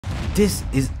This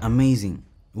is amazing.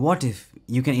 What if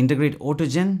you can integrate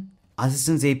AutoGen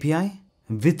Assistant API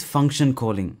with function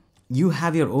calling? You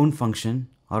have your own function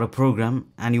or a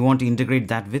program and you want to integrate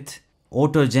that with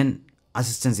AutoGen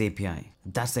Assistant API.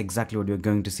 That's exactly what you're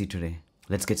going to see today.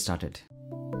 Let's get started.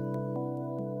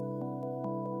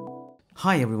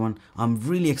 Hi everyone, I'm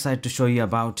really excited to show you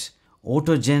about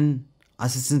AutoGen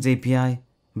Assistant API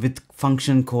with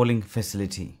function calling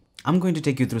facility. I'm going to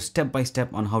take you through step by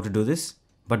step on how to do this.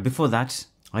 But before that,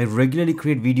 I regularly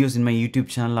create videos in my YouTube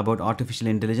channel about artificial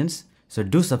intelligence, so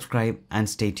do subscribe and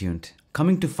stay tuned.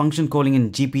 Coming to function calling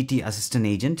in GPT Assistant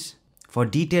Agent, for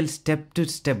detailed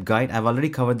step-to-step guide, I've already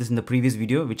covered this in the previous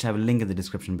video, which I will link in the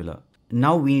description below.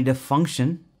 Now we need a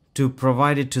function to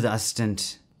provide it to the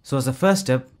assistant. So as a first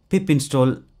step, pip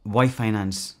install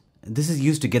yFinance. This is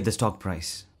used to get the stock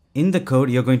price. In the code,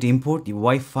 you're going to import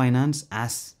yFinance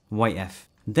as yf.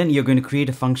 Then you're going to create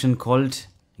a function called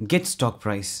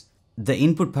getStockPrice. The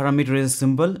input parameter is a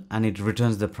symbol and it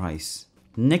returns the price.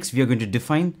 Next, we are going to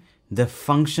define the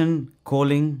function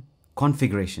calling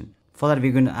configuration. For that,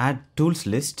 we're going to add tools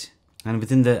list, and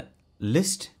within the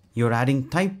list, you're adding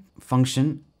type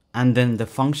function, and then the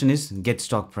function is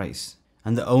getStockPrice.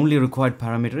 And the only required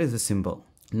parameter is the symbol.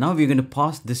 Now we're going to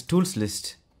pass this tools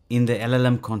list in the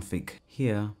LLM config.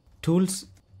 Here, tools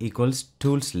equals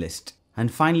tools list.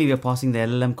 And finally, we are passing the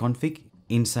LLM config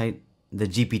inside the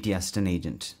GPT Assistant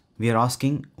Agent. We are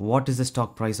asking what is the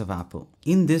stock price of Apple.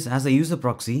 In this, as a user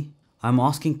proxy, I'm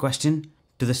asking question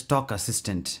to the stock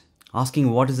assistant,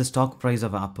 asking what is the stock price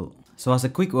of Apple. So as a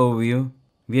quick overview,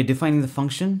 we are defining the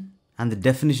function and the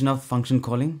definition of function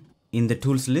calling in the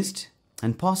tools list,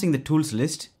 and passing the tools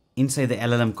list inside the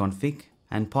LLM config,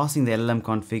 and passing the LLM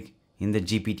config in the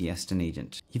GPT Assistant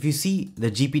Agent. If you see the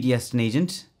GPT Assistant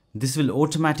Agent, this will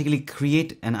automatically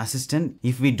create an assistant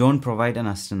if we don't provide an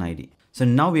assistant ID. So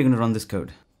now we're going to run this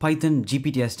code. Python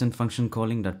GPT assistant function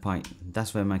calling.py.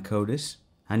 That's where my code is.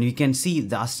 And you can see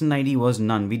the assistant ID was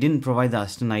none. We didn't provide the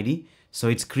assistant ID. So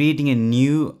it's creating a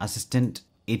new assistant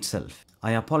itself.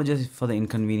 I apologize for the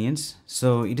inconvenience.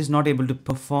 So it is not able to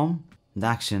perform the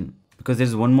action because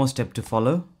there's one more step to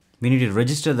follow. We need to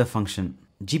register the function.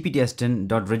 GPT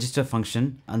assistant.register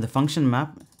function, and the function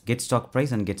map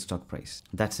getStockPrice and getStockPrice.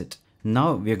 That's it.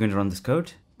 Now we are going to run this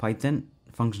code. Python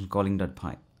function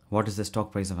calling.py. What is the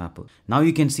stock price of Apple? Now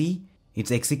you can see it's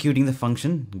executing the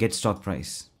function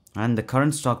getStockPrice, and the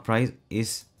current stock price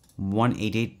is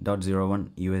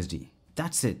 188.01 USD.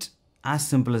 That's it. As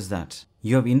simple as that.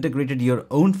 You have integrated your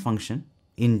own function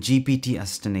in GPT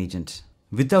Assistant Agent.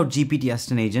 Without GPT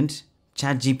Assistant Agent,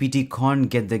 ChatGPT can't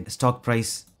get the stock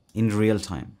price in real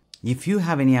time. If you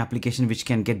have any application which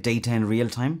can get data in real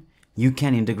time, you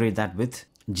can integrate that with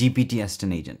GPT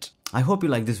Assistant Agent. I hope you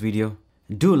like this video.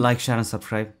 Do like, share and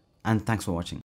subscribe, and thanks for watching.